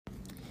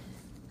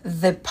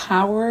The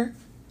power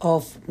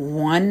of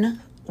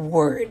one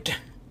word.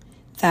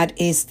 That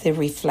is the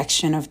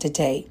reflection of the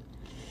day.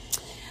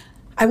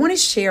 I want to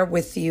share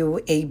with you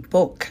a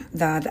book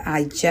that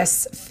I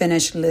just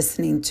finished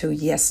listening to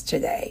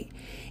yesterday.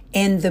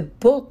 And the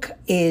book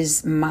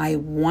is My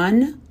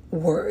One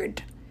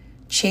Word.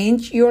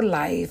 Change Your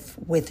Life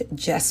with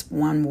Just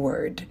One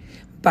Word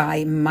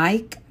by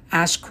Mike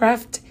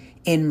Ashcraft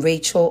and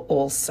Rachel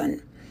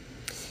Olson.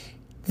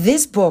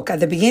 This book, at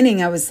the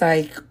beginning, I was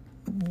like,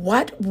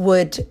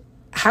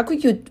 how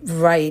could you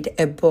write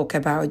a book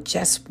about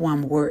just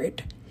one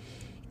word?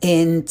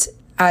 And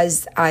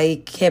as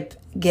I kept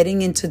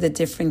getting into the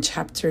different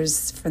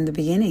chapters from the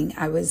beginning,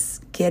 I was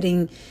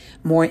getting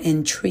more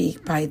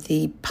intrigued by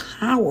the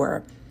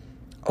power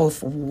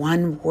of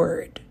one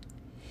word.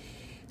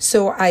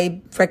 So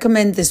I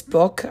recommend this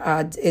book.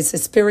 It's a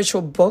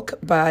spiritual book,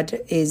 but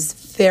is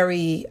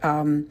very,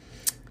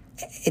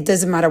 it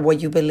doesn't matter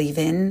what you believe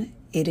in.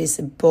 It is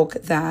a book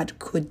that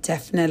could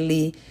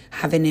definitely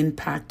have an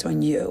impact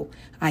on you.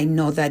 I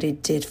know that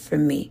it did for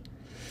me.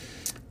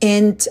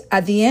 And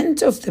at the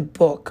end of the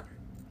book,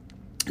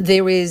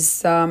 there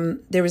is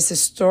a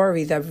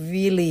story that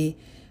really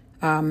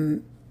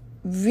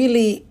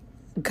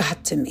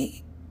got to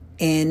me.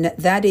 And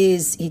that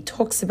is, he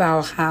talks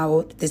about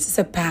how, this is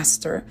a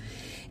pastor,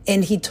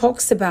 and he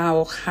talks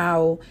about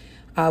how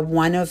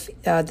one of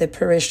the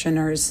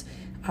parishioners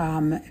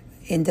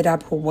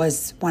who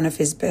was one of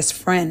his best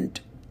friend,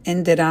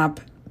 ended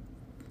up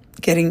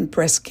getting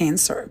breast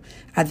cancer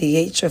at the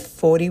age of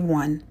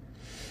 41.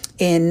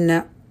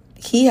 And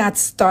he had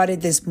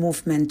started this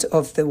movement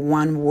of the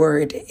one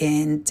word.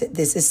 And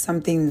this is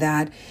something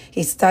that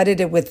he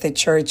started it with the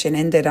church and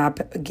ended up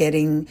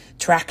getting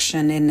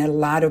traction. And a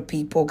lot of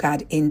people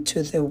got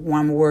into the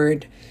one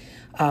word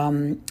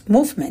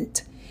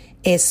movement,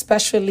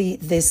 especially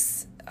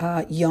this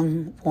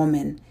young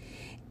woman.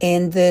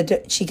 And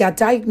that she got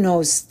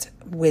diagnosed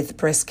with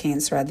breast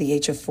cancer at the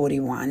age of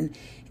 41.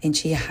 And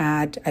she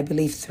had, I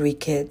believe, 3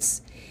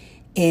 kids.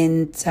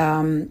 And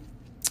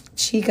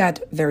she got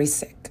very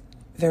sick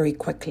very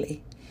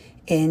quickly.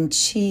 And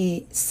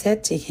she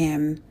said to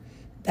him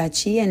that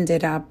she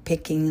ended up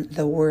picking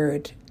the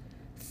word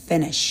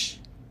finish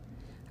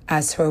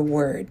as her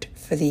word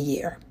for the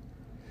year.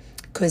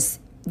 Because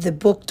the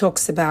book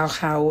talks about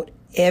how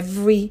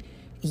every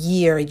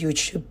year you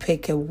should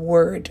pick a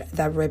word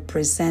that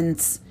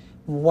represents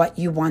what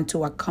you want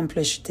to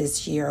accomplish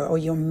this year or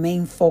your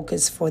main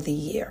focus for the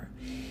year.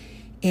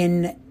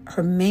 And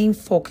her main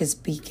focus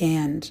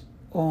began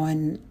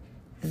on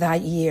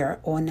that year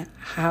on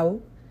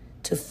how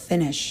to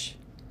finish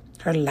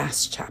her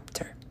last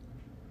chapter.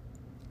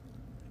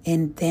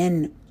 And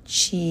then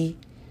she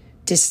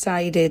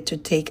decided to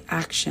take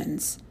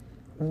actions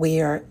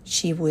where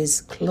she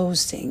was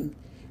closing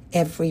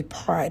every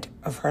part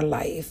of her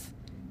life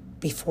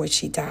before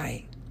she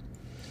died.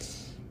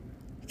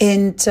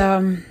 And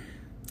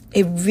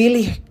it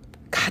really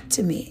got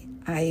to me.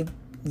 I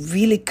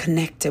really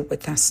connected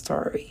with that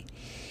story.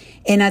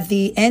 And at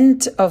the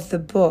end of the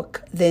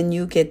book, then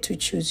you get to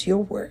choose your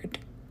word.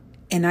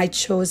 And I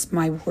chose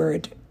my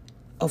word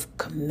of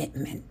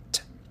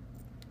commitment.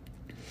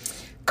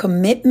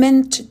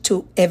 Commitment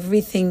to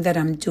everything that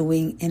I'm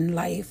doing in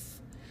life.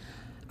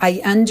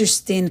 I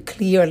understand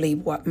clearly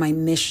what my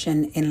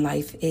mission in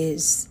life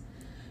is.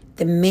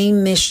 The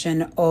main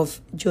mission of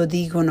Yo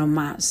Digo No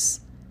Más,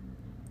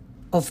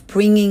 of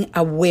bringing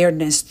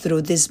awareness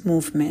through this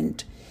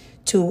movement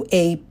to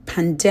a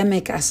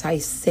pandemic, as I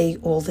say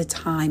all the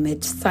time,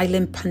 a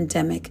silent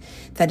pandemic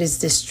that is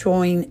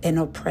destroying and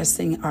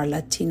oppressing our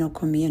Latino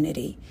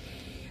community.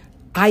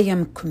 I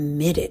am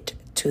committed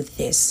to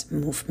this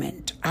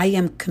movement. I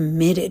am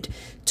committed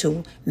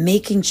to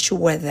making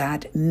sure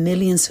that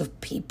millions of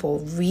people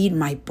read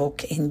my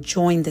book and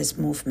join this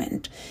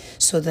movement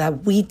so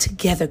that we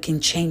together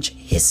can change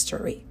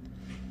history.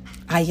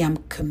 I am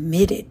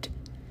committed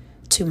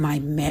to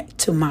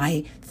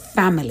my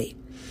family.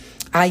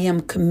 I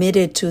am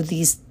committed to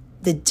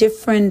the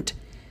different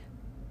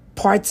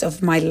parts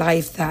of my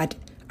life that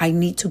I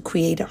need to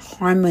create a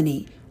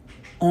harmony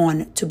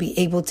on to be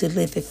able to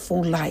live a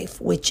full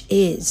life, which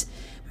is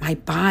my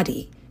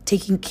body,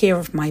 taking care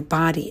of my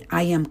body.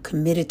 I am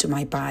committed to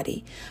my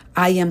body.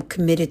 I am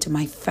committed to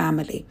my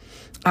family.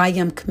 I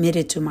am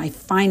committed to my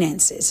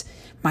finances,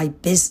 my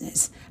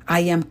business. I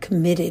am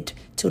committed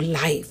to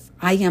life.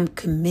 I am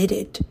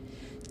committed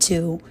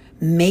to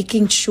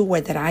making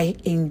sure that I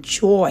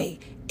enjoy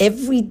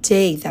every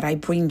day that I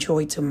bring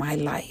joy to my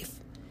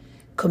life.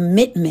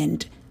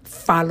 Commitment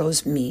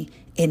follows me,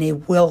 and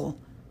it will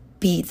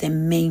be the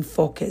main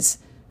focus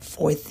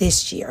for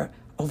this year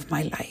of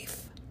my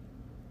life.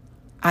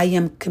 I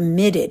am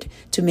committed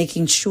to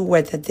making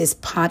sure that this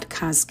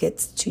podcast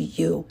gets to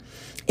you,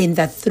 and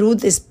that through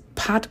this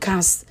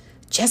podcast,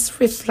 just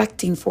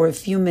reflecting for a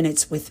few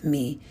minutes with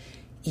me,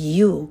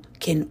 you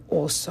can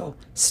also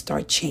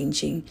start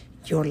changing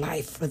your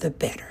life for the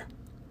better.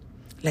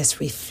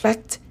 Let's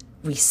reflect,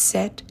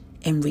 reset,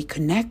 and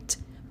reconnect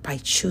by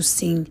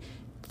choosing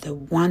the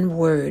one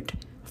word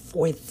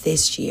for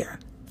this year.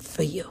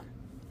 for you.